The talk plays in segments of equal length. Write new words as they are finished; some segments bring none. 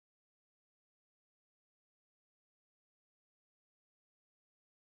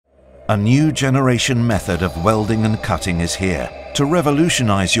A new generation method of welding and cutting is here to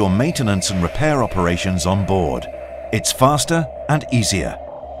revolutionize your maintenance and repair operations on board. It's faster and easier.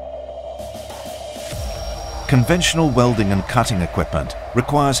 Conventional welding and cutting equipment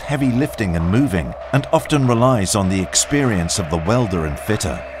requires heavy lifting and moving and often relies on the experience of the welder and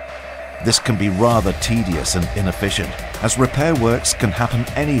fitter. This can be rather tedious and inefficient, as repair works can happen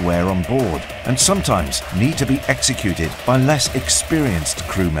anywhere on board and sometimes need to be executed by less experienced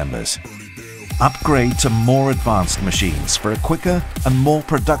crew members. Upgrade to more advanced machines for a quicker and more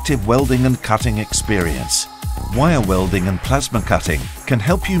productive welding and cutting experience. Wire welding and plasma cutting can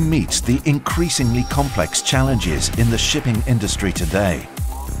help you meet the increasingly complex challenges in the shipping industry today.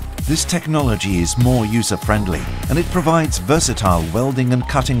 This technology is more user-friendly and it provides versatile welding and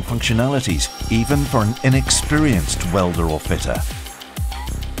cutting functionalities even for an inexperienced welder or fitter.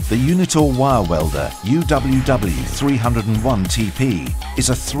 The Unitor Wire Welder UWW301TP is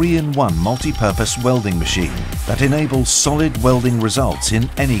a 3-in-1 multi-purpose welding machine that enables solid welding results in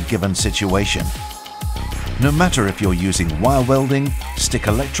any given situation. No matter if you're using wire welding, stick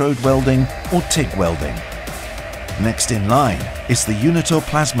electrode welding or TIG welding. Next in line is the Unitor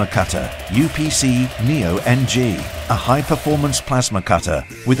Plasma Cutter UPC Neo NG, a high-performance plasma cutter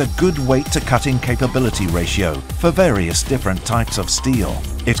with a good weight-to-cutting capability ratio for various different types of steel.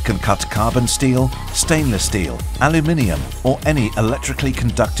 It can cut carbon steel, stainless steel, aluminium, or any electrically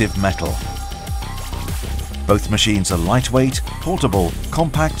conductive metal. Both machines are lightweight, portable,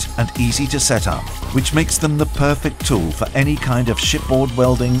 compact, and easy to set up, which makes them the perfect tool for any kind of shipboard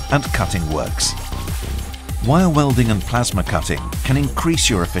welding and cutting works. Wire welding and plasma cutting can increase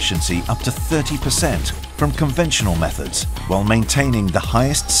your efficiency up to 30% from conventional methods while maintaining the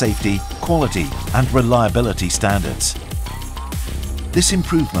highest safety, quality, and reliability standards. This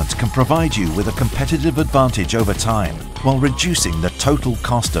improvement can provide you with a competitive advantage over time while reducing the total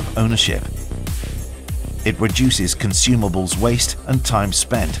cost of ownership. It reduces consumables waste and time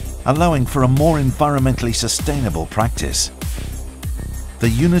spent, allowing for a more environmentally sustainable practice. The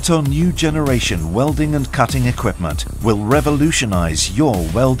Unitor new generation welding and cutting equipment will revolutionize your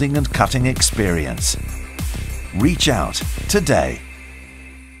welding and cutting experience. Reach out today.